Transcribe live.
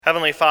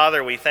Heavenly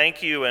Father, we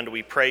thank you and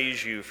we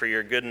praise you for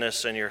your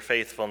goodness and your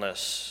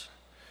faithfulness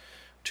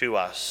to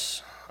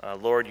us.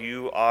 Lord,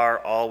 you are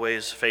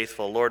always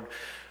faithful. Lord,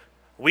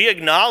 we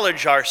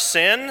acknowledge our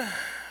sin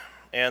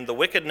and the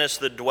wickedness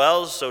that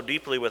dwells so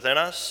deeply within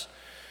us.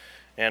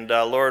 And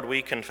Lord,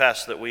 we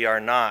confess that we are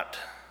not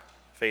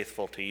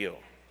faithful to you,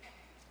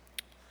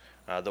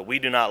 that we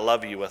do not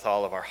love you with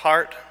all of our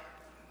heart,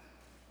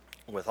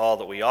 with all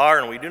that we are,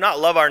 and we do not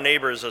love our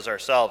neighbors as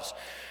ourselves.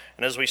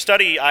 And as we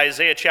study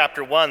Isaiah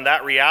chapter 1,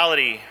 that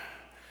reality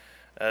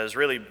is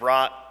really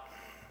brought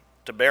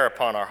to bear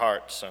upon our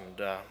hearts.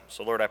 And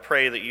so, Lord, I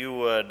pray that you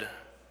would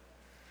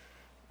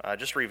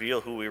just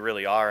reveal who we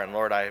really are. And,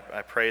 Lord, I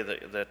pray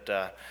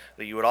that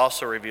you would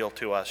also reveal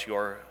to us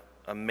your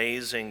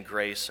amazing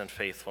grace and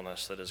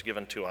faithfulness that is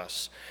given to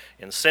us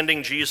in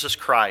sending Jesus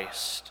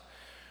Christ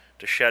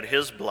to shed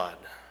his blood,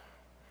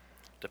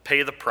 to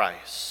pay the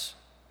price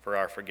for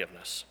our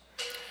forgiveness.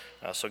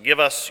 So give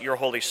us your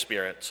Holy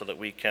Spirit so that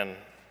we can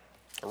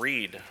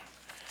read,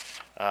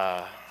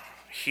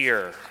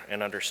 hear,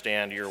 and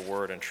understand your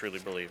word and truly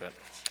believe it.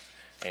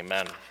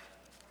 Amen.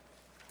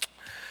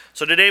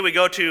 So today we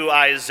go to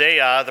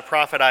Isaiah, the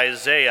prophet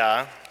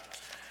Isaiah,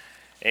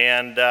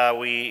 and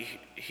we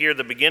hear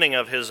the beginning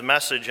of his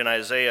message in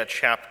Isaiah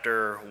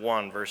chapter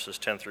 1, verses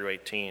 10 through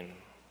 18.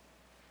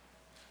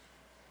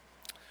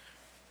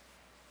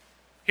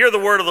 Hear the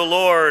word of the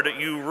Lord,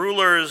 you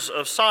rulers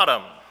of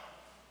Sodom.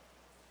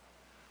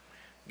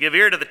 Give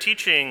ear to the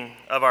teaching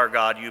of our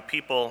God, you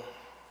people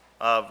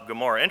of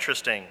Gomorrah.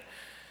 Interesting.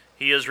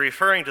 He is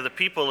referring to the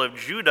people of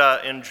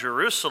Judah and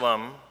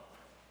Jerusalem,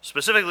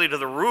 specifically to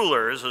the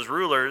rulers, as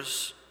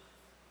rulers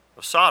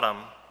of Sodom,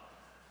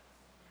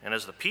 and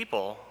as the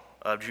people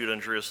of Judah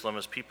and Jerusalem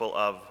as people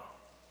of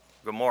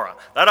Gomorrah.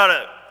 That ought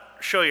to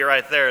show you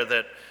right there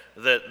that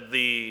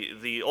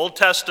the Old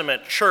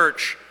Testament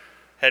church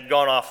had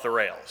gone off the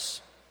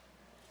rails.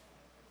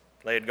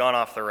 They had gone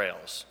off the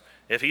rails.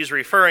 If he's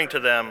referring to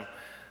them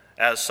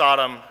as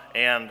Sodom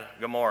and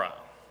Gomorrah.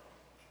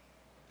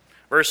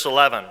 Verse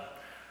 11,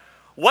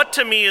 what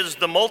to me is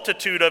the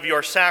multitude of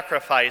your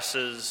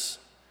sacrifices,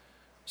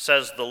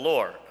 says the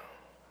Lord.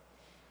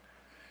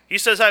 He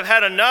says, I've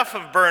had enough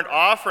of burnt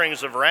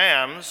offerings of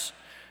rams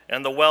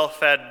and the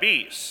well-fed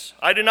beasts.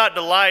 I do not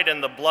delight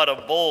in the blood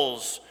of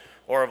bulls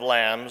or of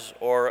lambs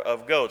or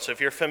of goats.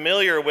 If you're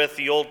familiar with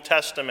the Old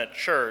Testament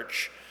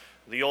church,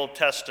 the Old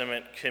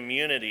Testament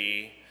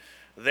community,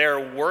 their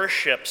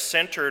worship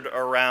centered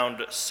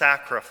around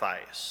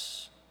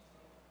sacrifice.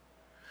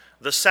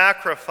 The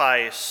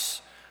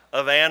sacrifice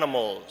of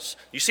animals.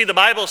 You see, the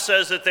Bible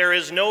says that there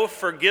is no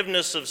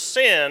forgiveness of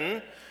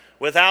sin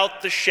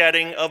without the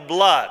shedding of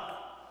blood.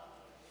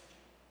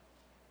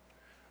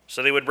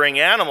 So they would bring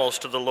animals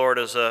to the Lord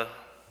as a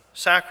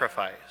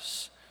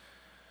sacrifice.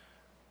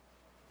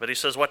 But he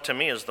says, what to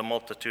me is the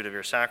multitude of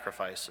your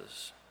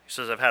sacrifices? He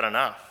says, I've had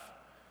enough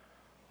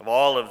of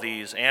all of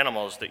these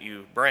animals that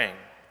you bring.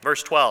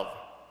 Verse 12,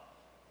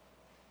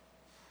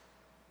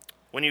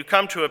 when you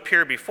come to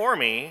appear before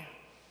me,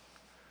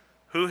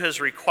 who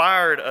has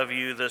required of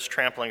you this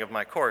trampling of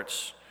my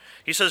courts?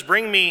 He says,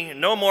 bring me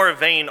no more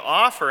vain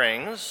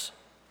offerings.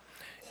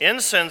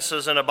 Incense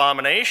is an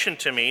abomination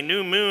to me.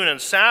 New moon and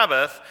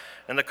Sabbath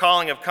and the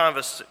calling of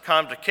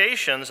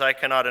convocations, I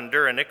cannot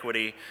endure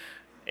iniquity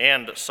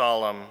and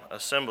solemn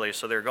assembly.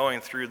 So they're going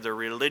through the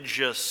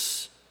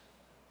religious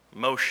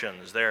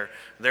motions.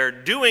 They're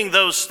doing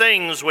those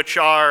things which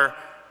are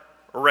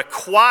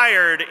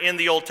required in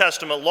the Old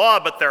Testament law,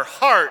 but their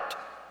heart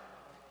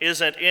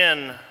isn't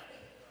in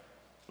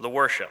the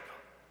worship.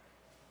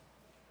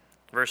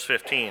 Verse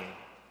 15,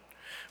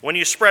 when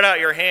you spread out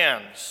your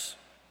hands,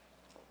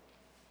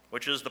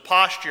 which is the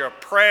posture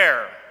of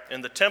prayer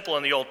in the temple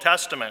in the Old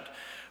Testament,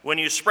 when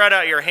you spread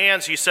out your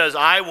hands, he says,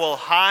 I will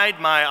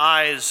hide my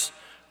eyes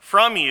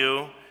from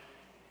you.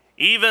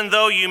 Even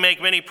though you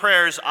make many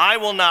prayers, I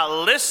will not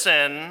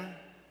listen.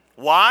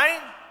 Why?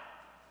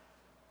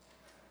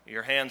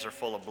 Your hands are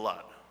full of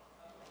blood.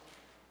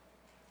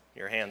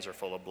 Your hands are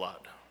full of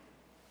blood.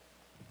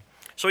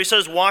 So he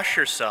says, wash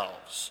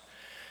yourselves.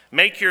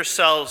 Make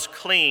yourselves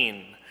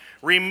clean.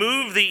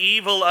 Remove the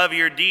evil of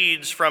your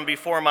deeds from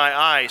before my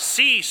eyes.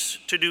 Cease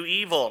to do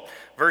evil.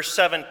 Verse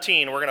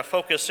 17. We're going to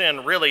focus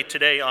in really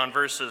today on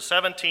verses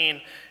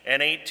 17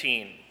 and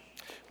 18.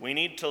 We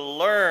need to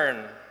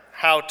learn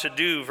how to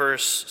do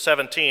verse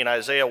 17.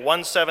 Isaiah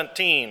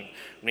 1:17.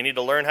 We need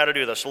to learn how to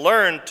do this.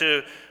 Learn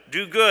to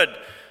do good,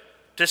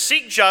 to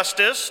seek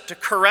justice, to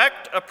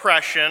correct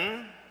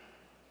oppression,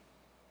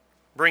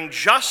 bring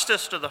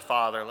justice to the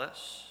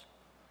fatherless,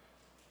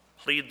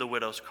 plead the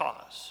widow's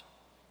cause.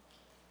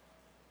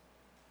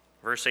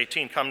 Verse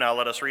 18, come now,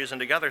 let us reason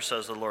together,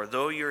 says the Lord.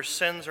 Though your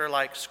sins are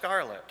like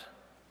scarlet,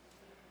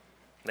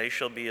 they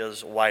shall be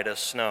as white as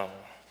snow.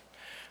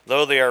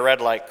 Though they are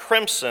red like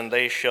crimson,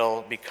 they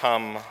shall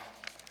become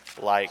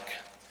like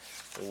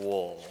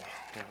wool.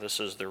 This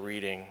is the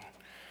reading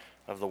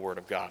of the Word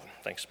of God.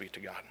 Thanks be to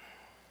God.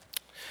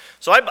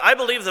 So I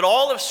believe that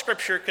all of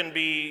Scripture can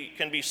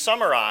be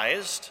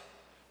summarized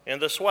in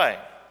this way.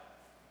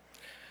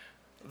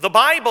 The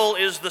Bible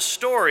is the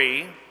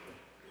story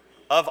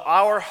of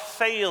our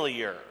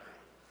failure,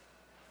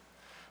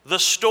 the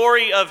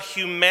story of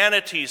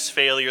humanity's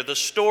failure, the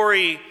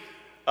story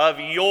of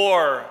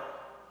your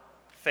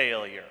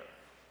failure.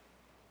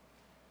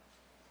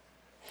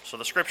 So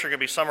the scripture can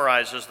be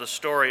summarized as the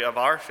story of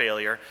our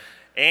failure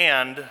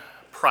and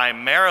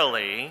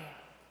primarily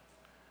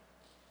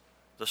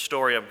the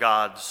story of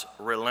God's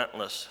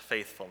relentless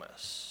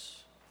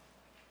faithfulness,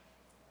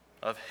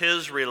 of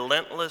his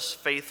relentless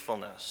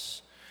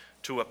faithfulness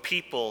to a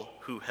people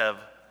who have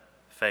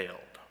failed.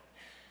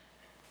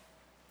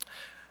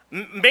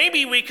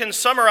 Maybe we can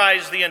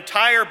summarize the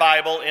entire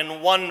Bible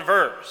in one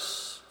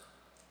verse.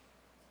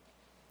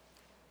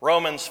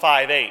 Romans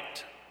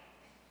 5:8.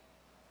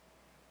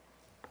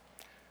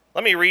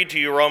 Let me read to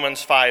you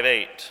Romans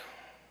 5:8.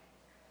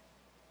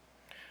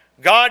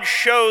 God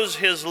shows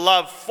his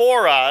love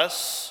for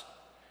us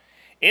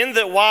in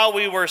that while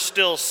we were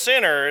still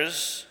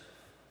sinners,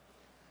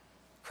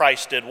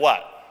 Christ did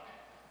what?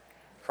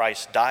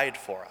 Christ died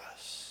for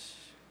us.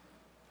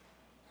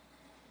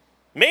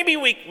 Maybe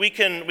we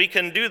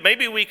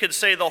could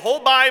say the whole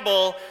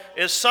Bible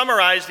is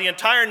summarized, the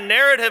entire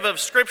narrative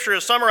of Scripture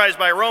is summarized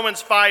by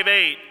Romans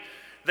 5:8,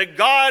 that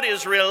God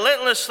is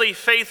relentlessly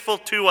faithful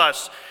to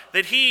us,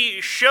 that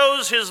he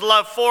shows his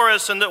love for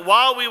us, and that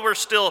while we were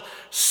still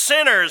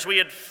sinners, we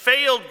had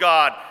failed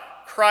God,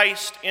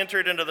 Christ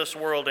entered into this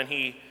world and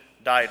he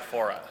died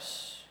for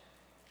us.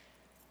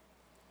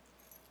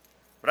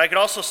 But I could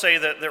also say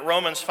that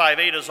Romans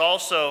 5:8 is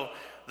also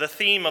the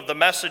theme of the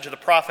message of the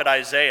prophet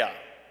Isaiah.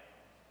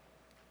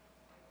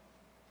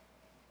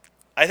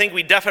 I think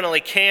we definitely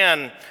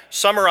can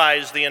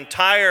summarize the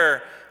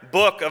entire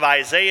book of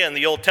Isaiah in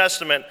the Old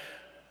Testament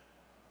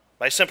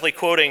by simply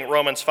quoting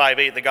Romans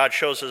 5:8, that God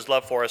shows his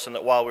love for us and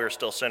that while we were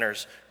still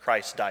sinners,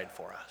 Christ died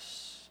for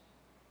us.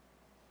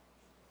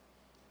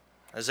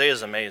 Isaiah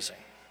is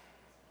amazing.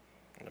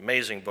 An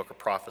amazing book of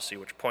prophecy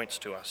which points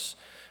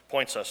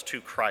us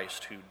to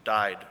Christ who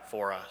died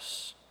for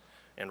us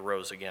and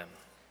rose again.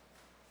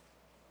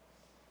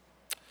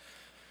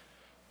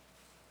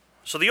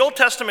 So the Old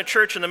Testament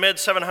church in the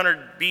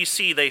mid-700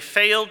 BC, they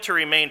failed to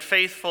remain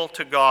faithful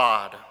to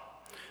God.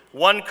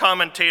 One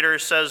commentator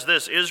says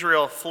this: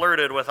 Israel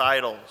flirted with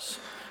idols.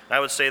 And I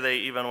would say they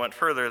even went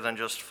further than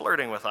just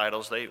flirting with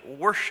idols. They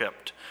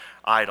worshiped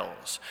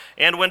idols.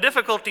 And when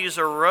difficulties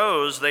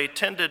arose, they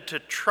tended to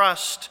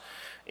trust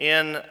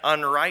in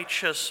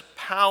unrighteous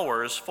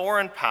powers,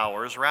 foreign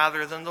powers,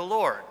 rather than the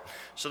Lord.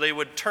 So they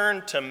would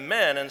turn to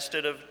men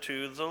instead of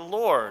to the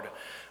Lord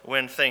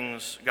when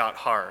things got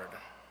hard.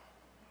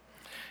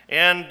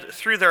 And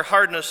through their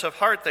hardness of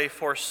heart, they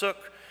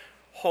forsook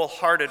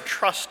wholehearted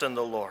trust in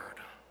the Lord.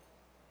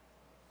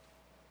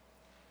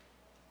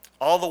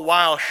 All the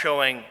while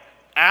showing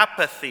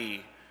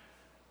apathy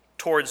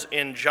towards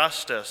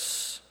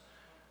injustice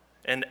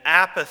and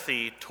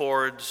apathy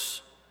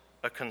towards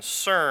a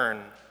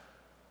concern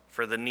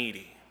for the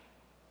needy.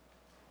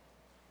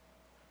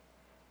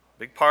 A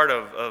big part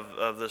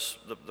of this,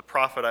 the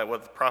prophet,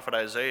 what the prophet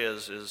Isaiah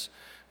is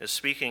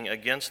speaking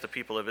against the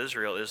people of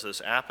Israel, is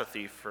this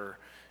apathy for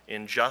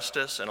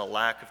injustice and a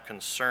lack of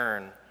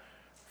concern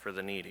for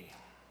the needy.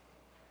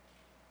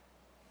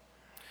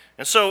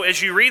 And so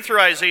as you read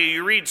through Isaiah,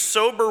 you read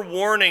sober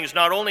warnings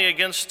not only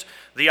against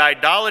the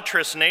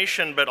idolatrous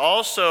nation, but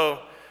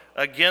also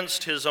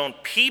against his own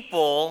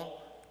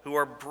people who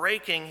are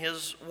breaking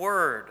his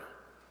word.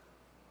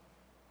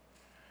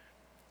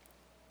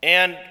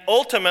 And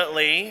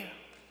ultimately,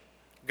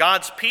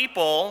 God's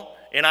people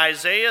in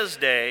Isaiah's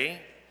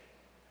day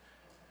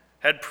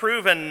had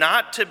proven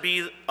not to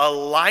be a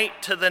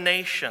light to the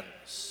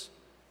nations.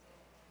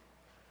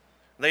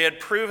 They had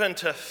proven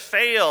to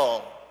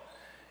fail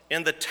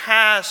in the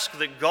task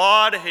that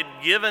God had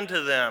given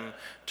to them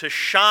to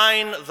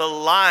shine the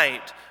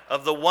light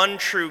of the one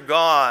true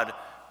God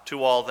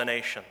to all the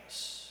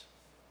nations.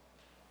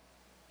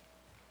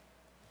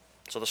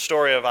 So the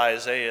story of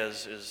Isaiah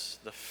is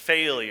the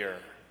failure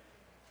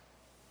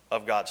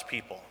of God's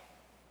people,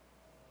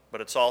 but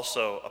it's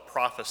also a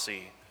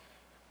prophecy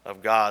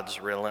of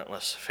God's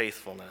relentless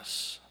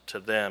faithfulness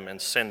to them in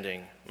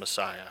sending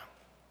Messiah.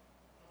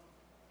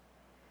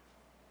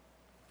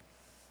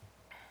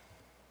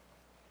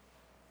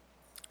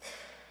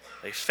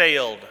 They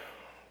failed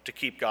to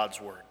keep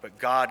God's word, but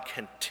God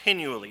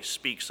continually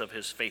speaks of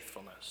his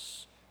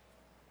faithfulness.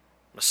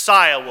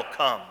 Messiah will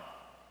come.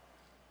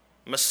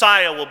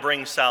 Messiah will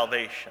bring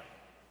salvation.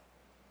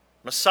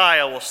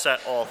 Messiah will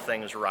set all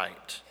things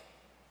right.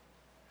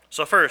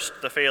 So first,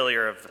 the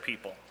failure of the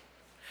people.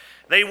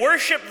 They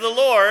worshiped the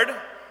Lord,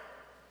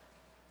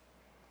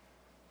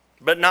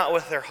 but not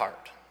with their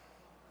heart.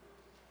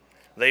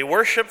 They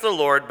worshiped the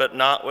Lord, but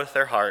not with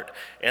their heart,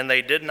 and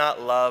they did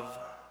not love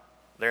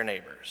their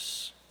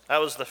neighbors. That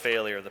was the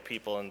failure of the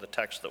people in the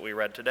text that we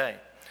read today.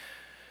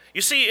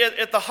 You see,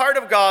 at the heart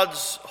of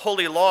God's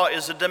holy law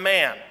is a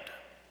demand.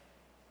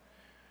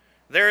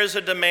 There is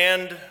a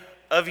demand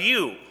of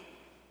you.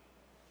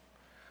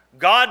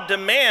 God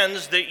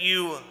demands that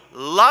you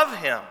love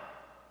him,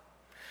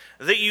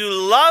 that you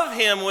love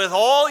him with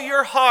all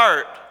your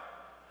heart,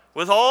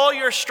 with all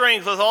your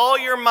strength, with all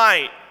your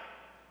might.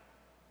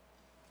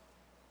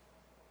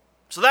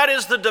 So that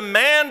is the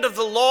demand of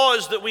the law,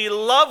 is that we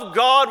love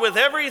God with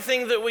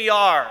everything that we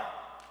are.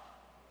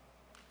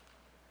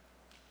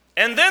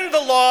 And then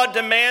the law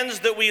demands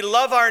that we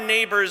love our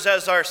neighbors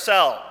as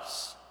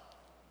ourselves.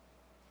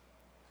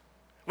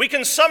 We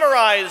can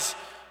summarize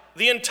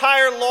the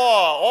entire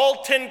law,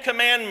 all 10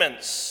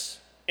 commandments,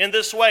 in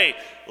this way.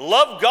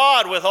 Love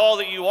God with all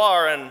that you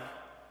are and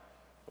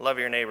love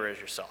your neighbor as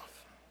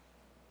yourself.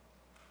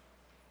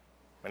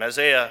 In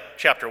Isaiah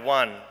chapter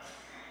 1,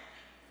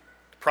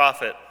 the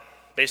prophet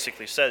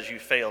basically says you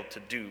failed to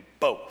do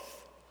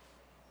both.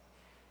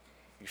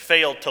 You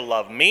failed to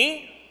love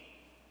me,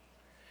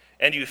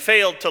 and you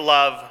failed to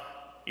love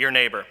your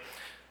neighbor.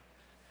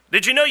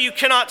 Did you know you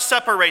cannot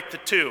separate the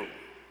two?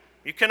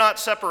 You cannot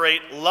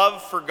separate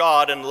love for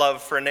God and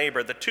love for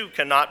neighbor. The two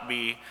cannot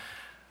be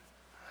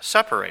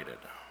separated.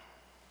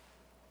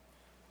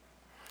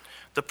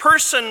 The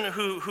person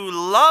who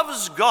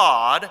loves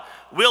God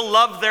will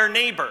love their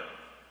neighbor.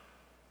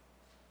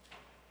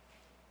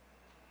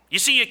 You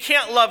see, you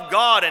can't love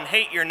God and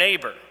hate your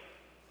neighbor.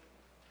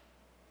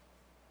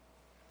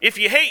 If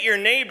you hate your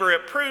neighbor,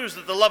 it proves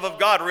that the love of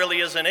God really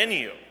isn't in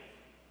you.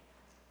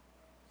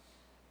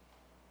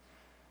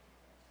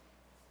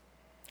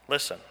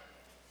 Listen,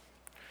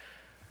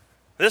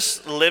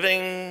 this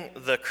living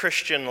the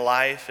Christian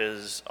life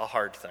is a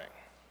hard thing.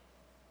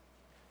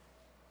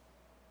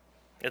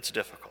 It's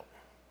difficult.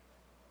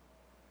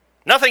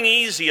 Nothing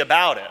easy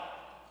about it.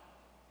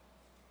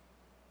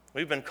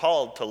 We've been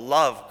called to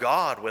love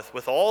God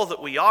with all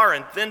that we are,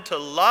 and then to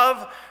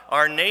love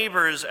our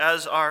neighbors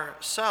as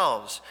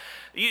ourselves.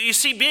 You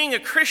see, being a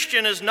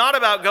Christian is not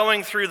about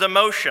going through the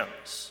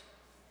motions.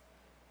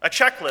 A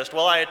checklist.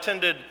 Well, I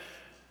attended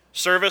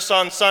service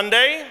on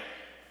Sunday.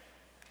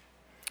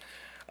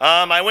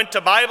 I went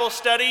to Bible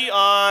study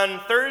on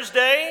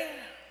Thursday.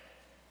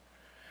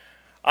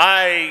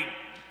 I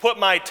put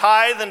my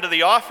tithe into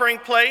the offering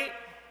plate.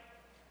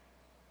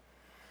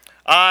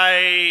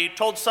 I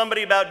told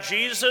somebody about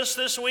Jesus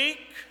this week.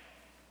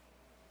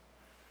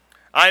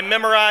 I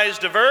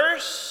memorized a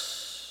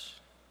verse.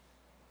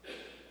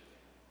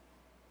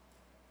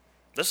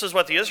 This is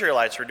what the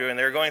Israelites were doing.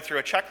 They were going through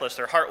a checklist.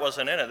 Their heart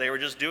wasn't in it. They were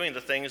just doing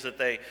the things that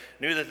they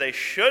knew that they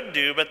should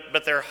do,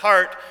 but their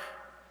heart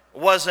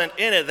wasn't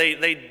in it.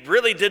 They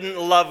really didn't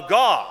love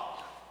God.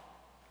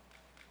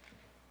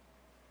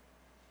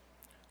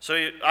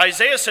 So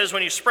Isaiah says,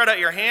 when you spread out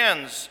your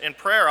hands in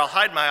prayer, I'll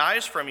hide my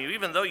eyes from you.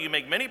 Even though you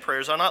make many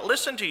prayers, I'll not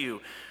listen to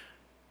you.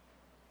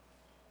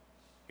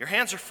 Your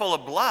hands are full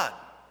of blood.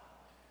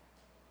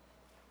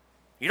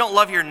 You don't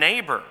love your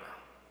neighbor.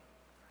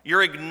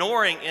 You're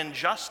ignoring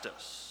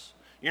injustice.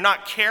 You're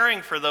not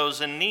caring for those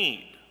in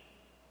need.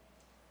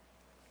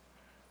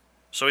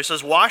 So he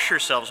says, wash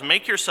yourselves,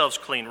 make yourselves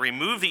clean,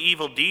 remove the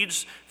evil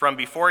deeds from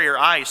before your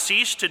eyes,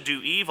 cease to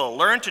do evil,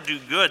 learn to do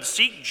good,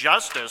 seek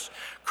justice,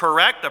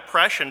 correct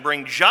oppression,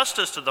 bring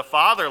justice to the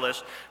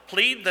fatherless,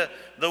 plead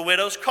the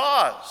widow's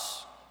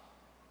cause.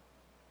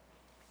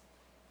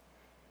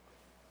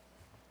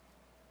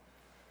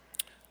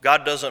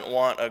 God doesn't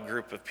want a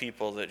group of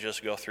people that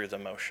just go through the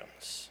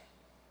motions.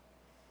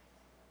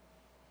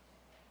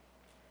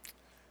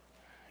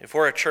 If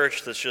we're a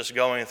church that's just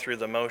going through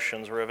the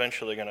motions, we're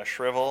eventually going to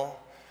shrivel,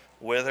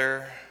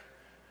 wither,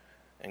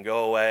 and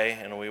go away,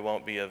 and we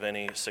won't be of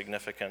any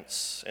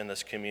significance in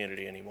this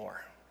community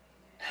anymore.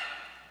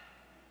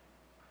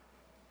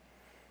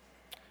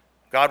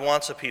 God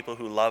wants a people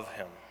who love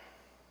him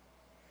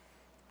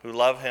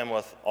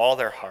with all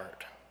their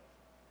heart,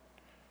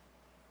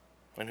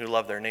 and who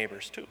love their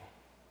neighbors too.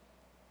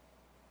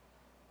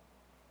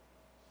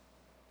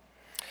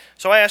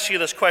 So I ask you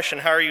this question: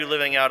 how are you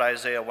living out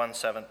Isaiah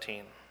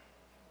 1:17?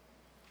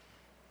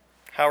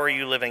 How are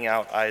you living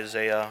out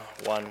Isaiah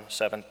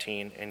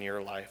 1:17 in your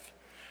life?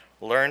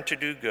 Learn to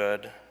do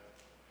good,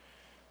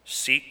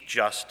 seek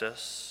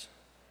justice,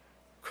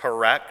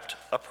 correct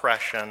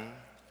oppression,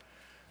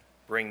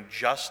 bring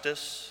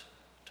justice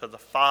to the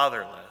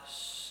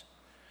fatherless,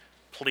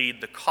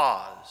 plead the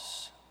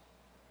cause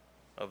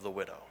of the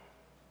widow.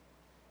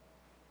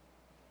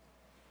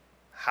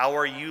 How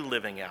are you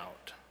living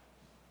out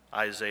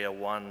Isaiah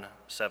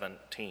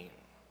 1:17?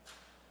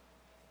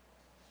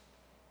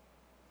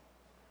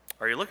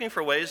 Are you looking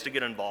for ways to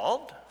get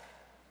involved,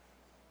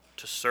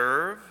 to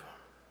serve,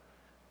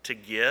 to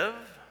give,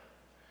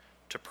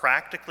 to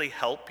practically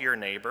help your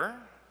neighbor?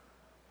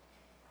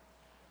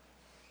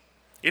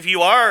 If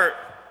you are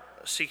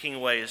seeking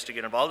ways to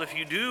get involved, if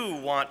you do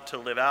want to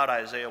live out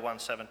Isaiah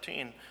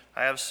 1:17,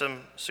 I have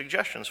some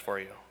suggestions for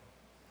you.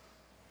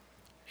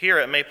 Here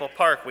at Maple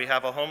Park, we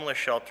have a homeless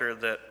shelter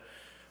that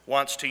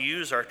wants to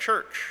use our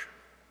church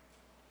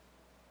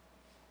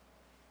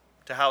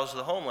to house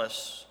the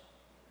homeless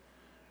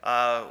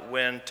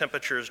when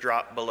temperatures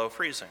drop below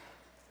freezing.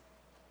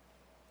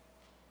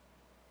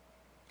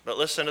 But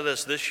listen to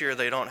this year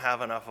they don't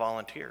have enough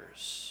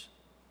volunteers.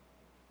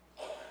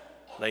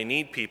 They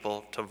need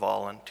people to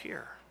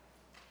volunteer.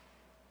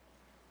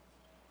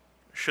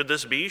 Should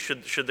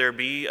there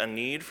be a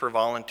need for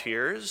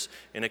volunteers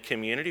in a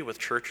community with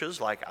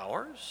churches like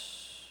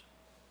ours,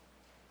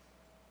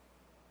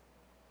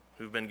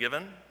 who've been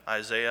given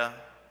Isaiah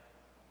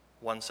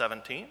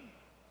 1:17?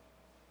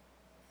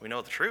 We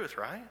know the truth,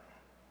 right?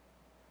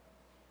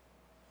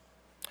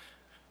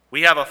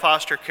 We have a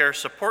foster care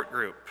support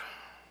group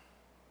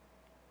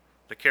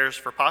that cares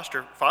for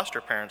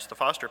foster parents. The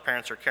foster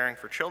parents are caring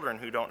for children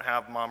who don't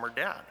have mom or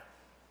dad.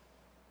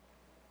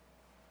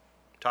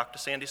 Talk to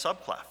Sandy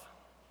Subcliffe.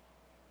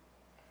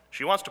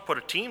 She wants to put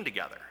a team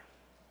together.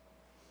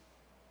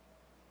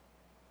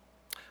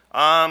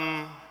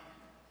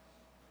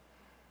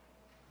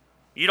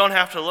 You don't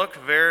have to look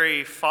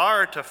very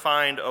far to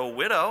find a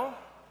widow.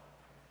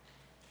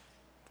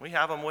 We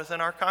have them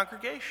within our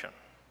congregation.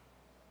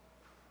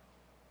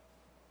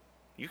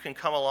 You can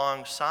come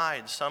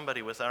alongside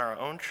somebody within our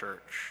own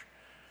church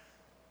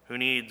who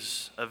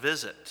needs a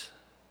visit,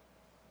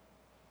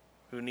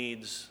 who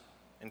needs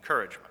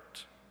encouragement.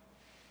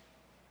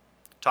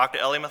 Talk to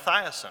Ellie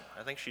Mathiasen.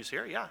 I think she's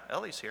here. Yeah,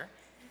 Ellie's here.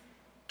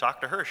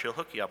 Talk to her. She'll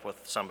hook you up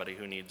with somebody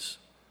who needs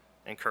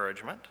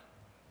encouragement.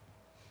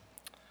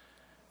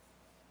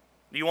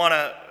 Do you want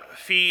to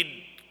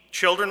feed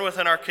children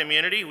within our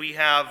community? We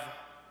have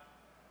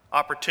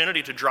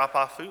opportunity to drop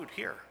off food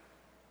here.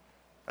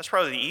 That's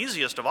probably the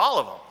easiest of all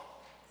of them.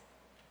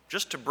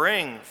 Just to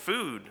bring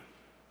food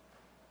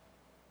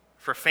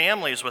for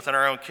families within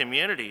our own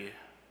community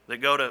that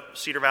go to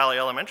Cedar Valley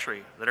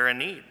Elementary that are in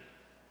need.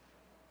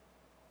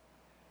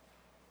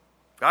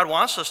 God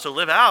wants us to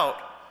live out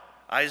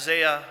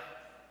Isaiah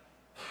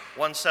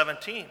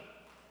 1:17.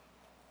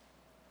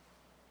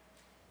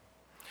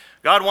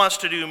 God wants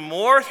to do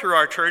more through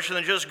our church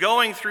than just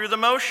going through the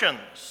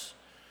motions.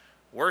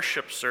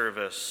 Worship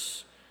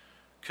service,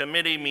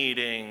 committee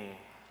meeting,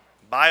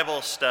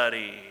 Bible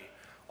study,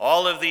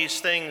 all of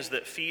these things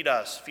that feed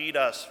us, feed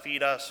us,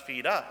 feed us,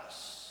 feed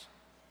us.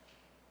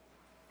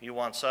 He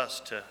wants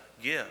us to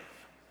give,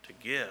 to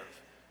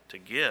give, to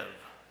give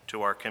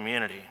to our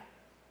community.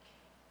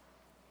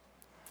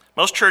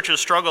 Most churches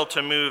struggle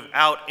to move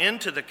out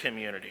into the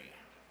community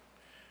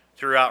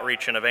through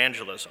outreach and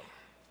evangelism.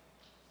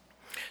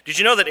 Did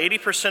you know that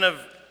 80% of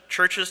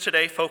churches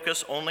today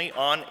focus only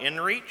on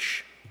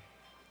in-reach?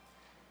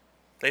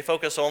 They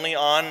focus only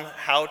on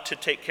how to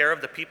take care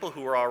of the people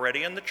who are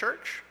already in the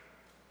church.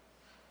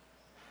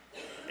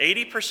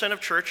 80%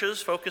 of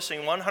churches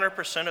focusing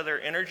 100% of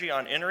their energy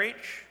on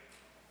in-reach.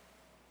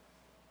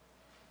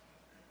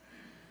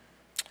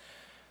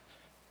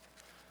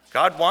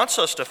 God wants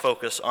us to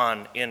focus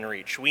on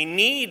in-reach. We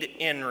need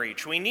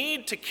in-reach. We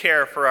need to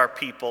care for our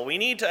people. We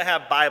need to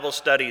have Bible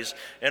studies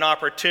and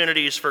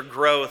opportunities for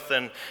growth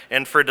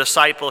and for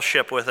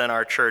discipleship within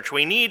our church.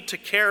 We need to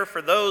care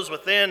for those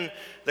within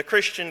the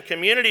Christian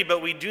community,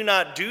 but we do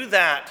not do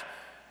that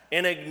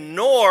and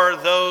ignore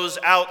those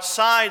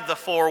outside the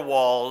four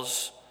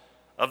walls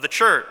of the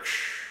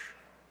church.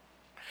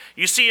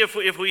 You see,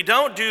 if we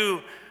don't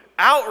do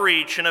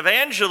outreach and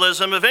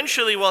evangelism,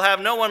 eventually we'll have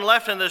no one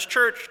left in this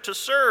church to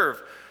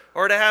serve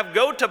or to have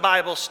go to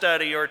Bible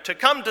study or to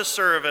come to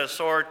service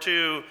or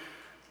to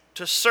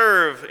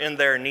serve in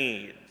their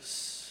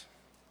needs.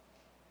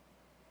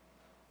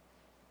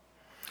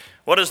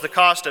 What is the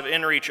cost of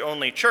in-reach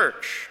only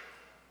church?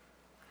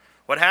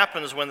 What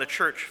happens when the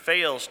church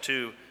fails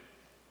to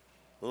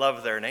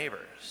love their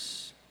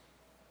neighbors?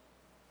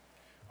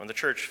 When the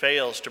church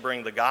fails to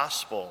bring the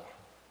gospel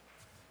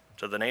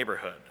to the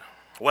neighborhood?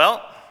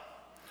 Well,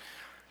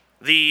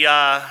 the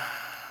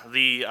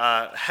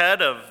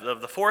head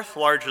of the fourth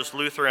largest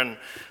Lutheran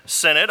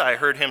synod, I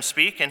heard him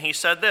speak, and he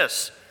said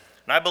this,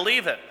 and I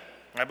believe it.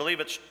 I believe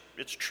it's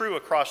true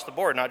across the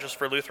board, not just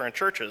for Lutheran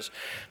churches.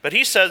 But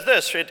he says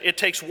this, it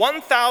takes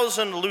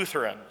 1,000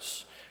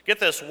 Lutherans, get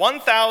this,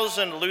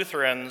 1,000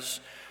 Lutherans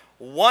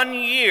 1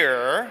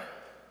 year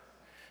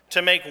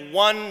to make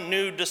one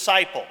new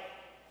disciple.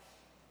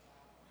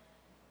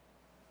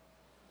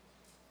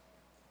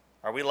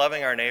 Are we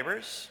loving our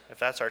neighbors if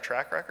that's our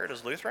track record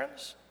as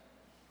Lutherans?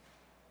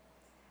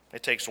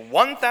 It takes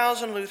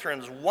 1,000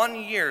 Lutherans 1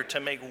 year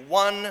to make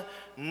one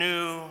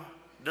new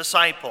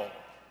disciple.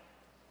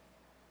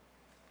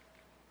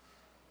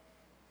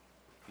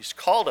 He's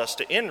called us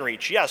to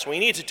in-reach. Yes, we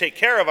need to take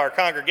care of our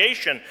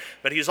congregation,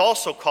 but he's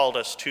also called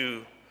us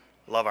to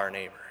love our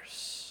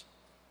neighbors.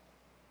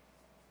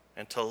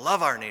 And to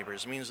love our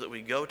neighbors means that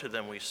we go to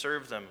them, we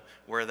serve them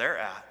where they're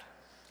at.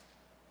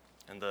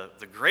 And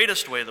the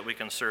greatest way that we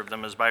can serve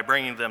them is by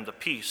bringing them the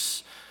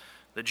peace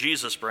that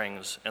Jesus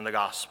brings in the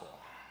gospel.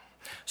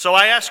 So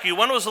I ask you,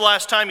 when was the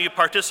last time you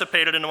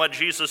participated in what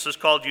Jesus has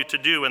called you to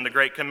do in the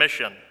Great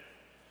Commission?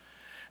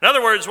 In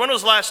other words, when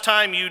was the last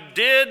time you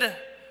did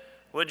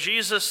what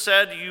Jesus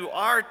said you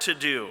are to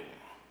do?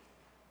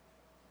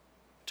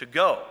 To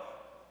go.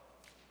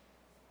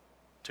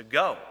 To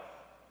go.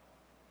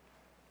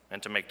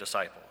 And to make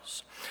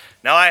disciples.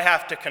 Now I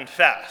have to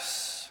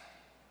confess,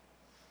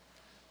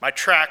 my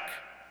track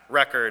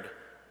record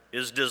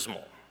is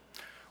dismal.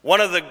 One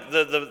of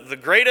the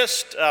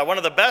greatest, one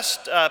of the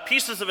best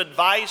pieces of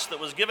advice that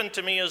was given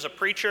to me as a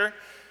preacher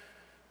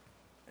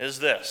is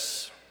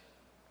this: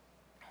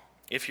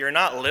 if you're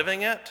not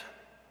living it,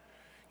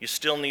 you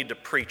still need to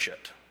preach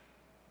it,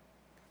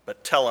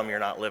 but tell them you're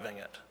not living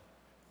it.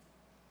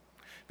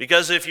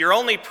 Because if you're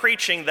only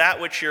preaching that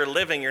which you're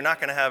living, you're not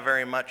going to have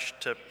very much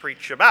to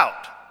preach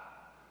about.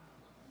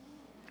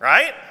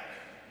 Right?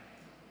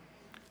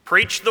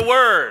 Preach the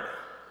word.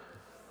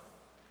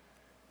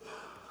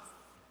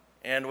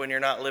 And when you're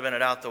not living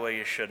it out the way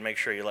you should, make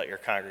sure you let your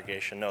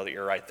congregation know that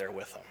you're right there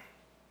with them.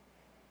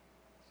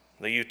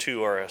 That you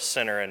too are a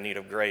sinner in need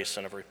of grace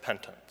and of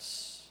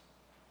repentance.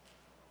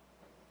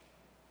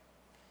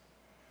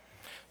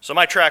 So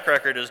my track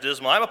record is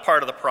dismal. I'm a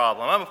part of the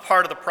problem. I'm a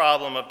part of the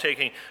problem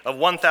of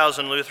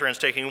 1,000 Lutherans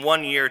taking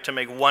 1 year to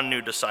make one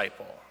new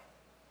disciple.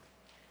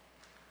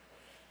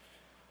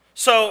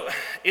 So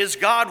is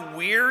God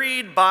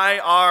wearied by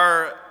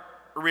our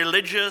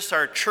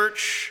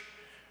church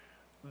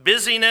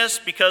busyness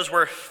because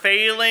we're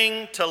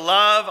failing to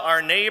love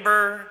our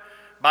neighbor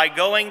by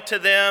going to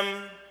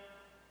them,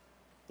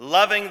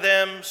 loving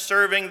them,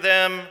 serving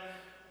them,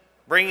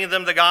 bringing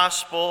them the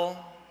gospel?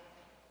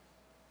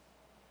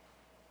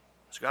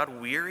 Is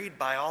God wearied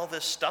by all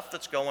this stuff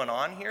that's going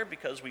on here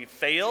because we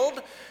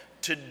failed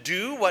to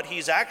do what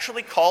he's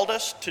actually called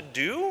us to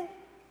do?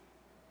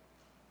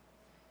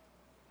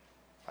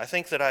 I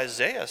think that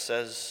Isaiah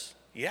says,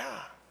 yeah,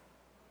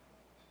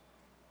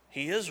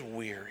 he is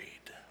wearied.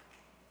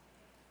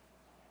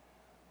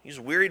 He's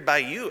wearied by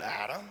you,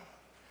 Adam.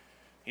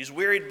 He's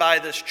wearied by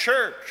this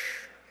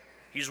church.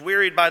 He's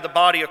wearied by the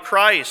body of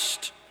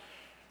Christ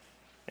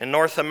in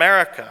North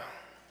America.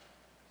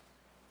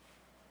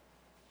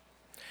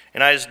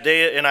 In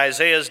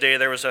Isaiah's day,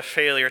 there was a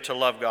failure to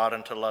love God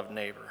and to love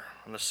neighbor.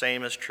 And the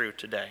same is true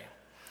today.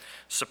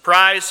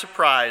 Surprise,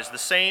 surprise, the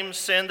same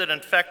sin that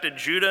infected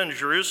Judah and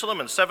Jerusalem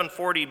in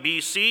 740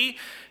 BC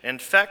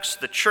infects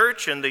the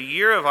church in the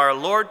year of our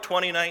Lord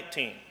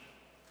 2019.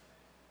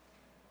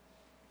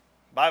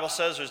 The Bible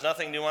says there's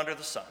nothing new under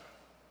the sun.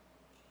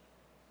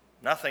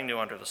 Nothing new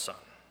under the sun.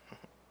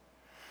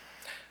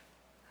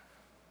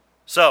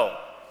 So,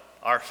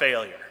 our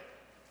failure.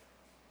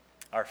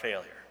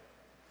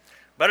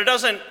 But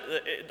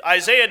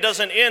Isaiah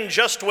doesn't end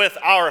just with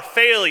our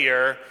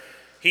failure.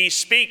 He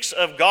speaks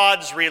of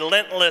God's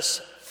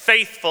relentless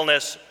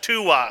faithfulness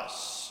to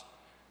us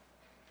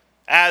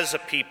as a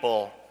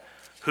people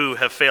who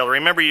have failed.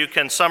 Remember, you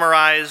can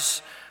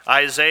summarize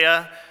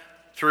Isaiah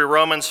through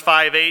Romans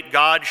 5:8.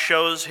 God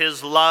shows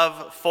his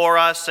love for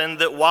us, and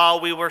that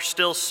while we were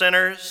still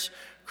sinners,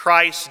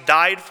 Christ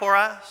died for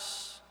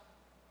us.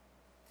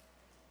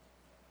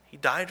 He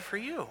died for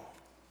you.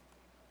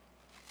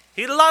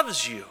 He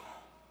loves you.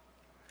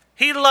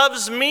 He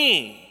loves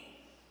me.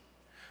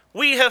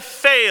 We have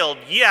failed,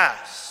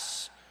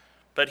 yes,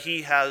 but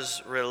he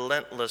has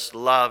relentless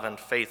love and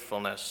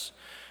faithfulness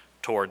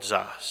towards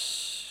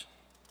us.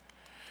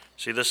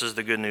 See, this is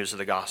the good news of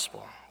the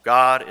gospel.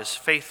 God is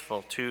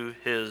faithful to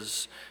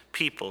his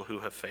people who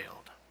have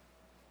failed.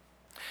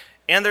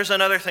 And there's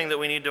another thing that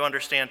we need to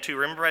understand too.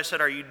 Remember I said,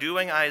 are you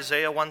doing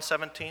Isaiah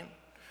 1:17?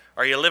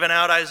 Are you living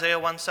out Isaiah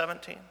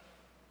 1:17?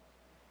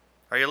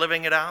 Are you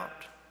living it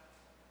out?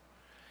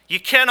 You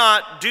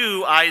cannot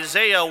do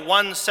Isaiah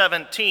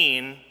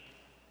 1:17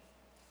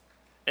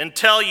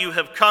 until you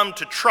have come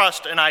to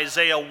trust in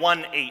Isaiah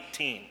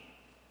 1:18.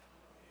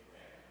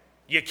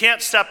 You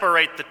can't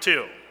separate the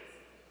two.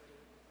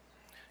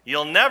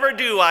 You'll never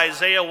do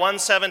Isaiah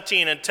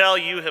 1:17 until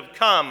you have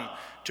come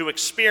to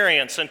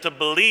experience and to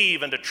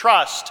believe and to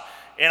trust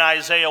in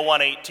Isaiah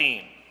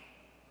 1:18.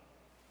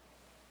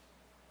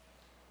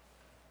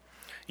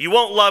 You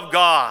won't love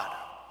God.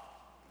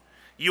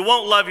 You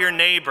won't love your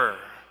neighbor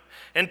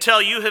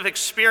until you have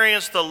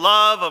experienced the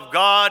love of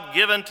God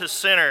given to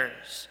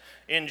sinners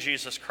in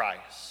Jesus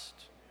Christ.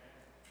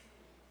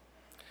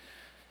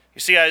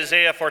 You see,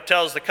 Isaiah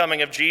foretells the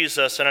coming of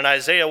Jesus, and in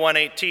Isaiah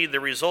 1:18, the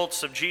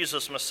results of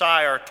Jesus'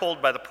 Messiah are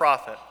told by the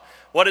prophet.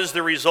 What is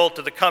the result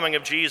of the coming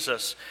of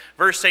Jesus?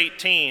 Verse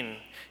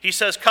 18, he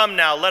says, "Come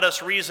now, let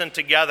us reason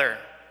together,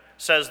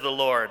 says the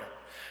Lord.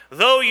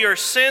 Though your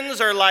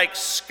sins are like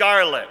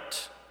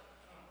scarlet,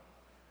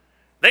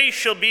 they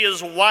shall be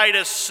as white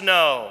as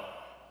snow.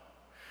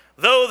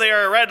 Though they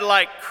are red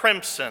like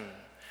crimson,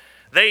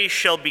 they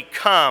shall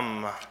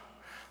become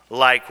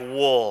like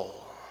wool."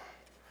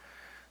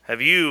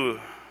 Have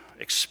you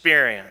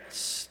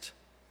experienced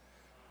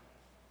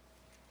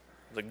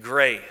the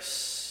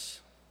grace,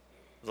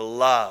 the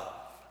love,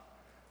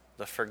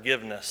 the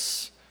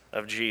forgiveness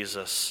of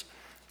Jesus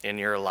in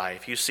your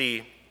life? You see,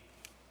 if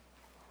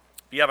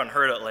you haven't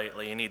heard it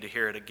lately, you need to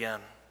hear it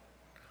again.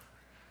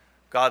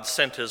 God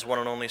sent his one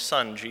and only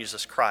Son,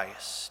 Jesus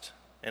Christ,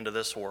 into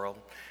this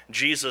world.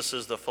 Jesus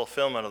is the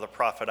fulfillment of the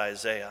prophet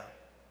Isaiah.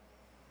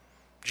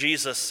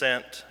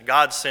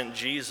 God sent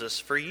Jesus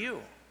for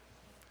you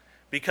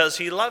because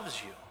he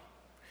loves you.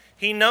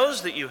 He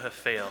knows that you have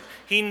failed.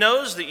 He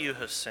knows that you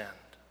have sinned,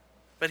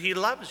 but he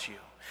loves you.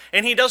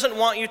 And he doesn't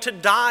want you to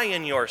die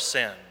in your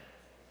sin.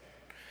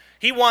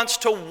 He wants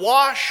to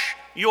wash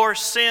your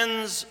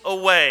sins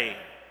away.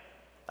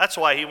 That's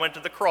why he went to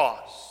the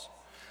cross.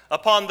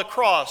 Upon the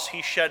cross,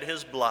 he shed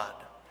his blood.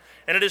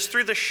 And it is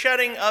through the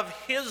shedding of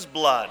his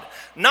blood,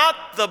 not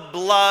the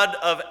blood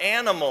of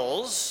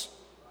animals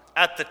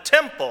at the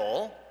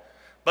temple,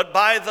 but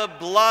by the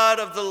blood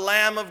of the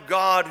Lamb of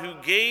God who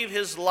gave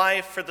his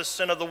life for the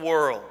sin of the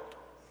world.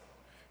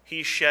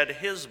 He shed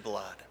his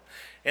blood.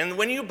 And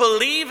when you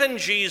believe in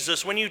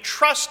Jesus, when you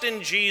trust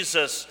in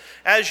Jesus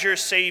as your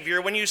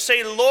Savior, when you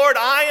say, Lord,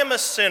 I am a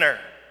sinner,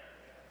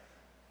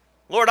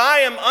 Lord, I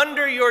am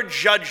under your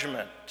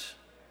judgment,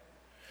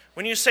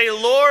 when you say,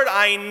 Lord,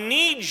 I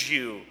need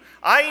you,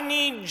 I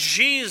need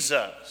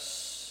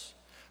Jesus,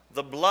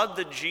 the blood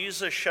that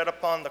Jesus shed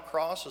upon the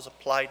cross is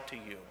applied to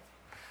you.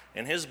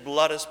 And his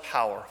blood is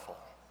powerful.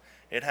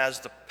 It has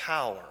the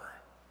power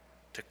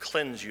to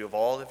cleanse you of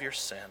all of your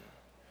sin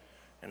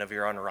and of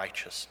your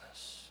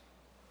unrighteousness.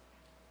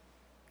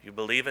 Do you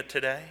believe it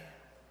today?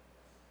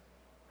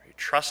 Are you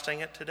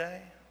trusting it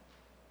today?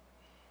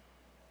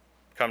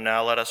 Come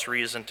now, let us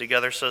reason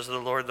together, says the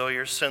Lord. Though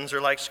your sins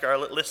are like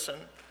scarlet, listen,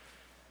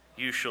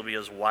 you shall be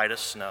as white as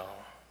snow.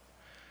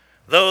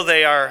 Though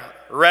they are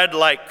red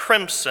like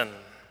crimson,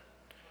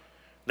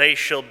 they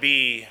shall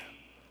be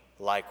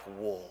like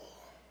wool.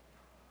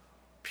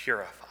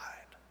 Purified,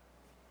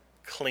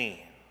 clean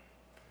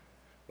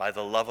by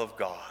the love of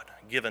God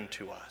given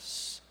to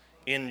us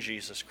in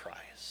Jesus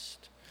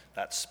Christ,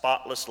 that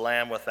spotless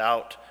Lamb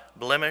without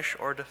blemish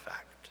or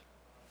defect,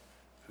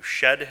 who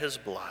shed his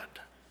blood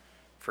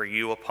for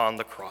you upon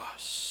the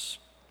cross.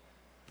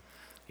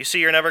 You see,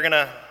 you're never going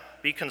to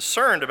be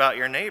concerned about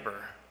your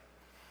neighbor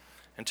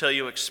until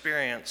you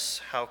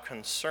experience how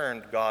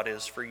concerned God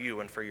is for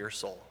you and for your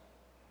soul.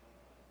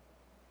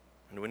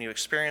 And when you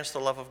experience the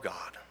love of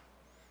God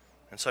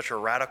in such a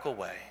radical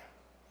way,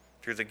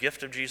 through the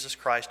gift of Jesus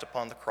Christ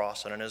upon the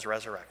cross and in his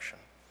resurrection,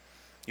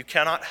 you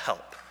cannot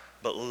help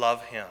but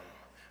love him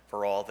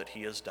for all that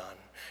he has done.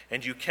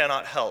 And you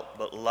cannot help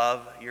but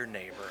love your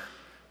neighbor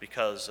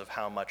because of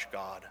how much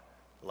God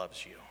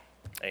loves you.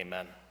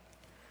 Amen.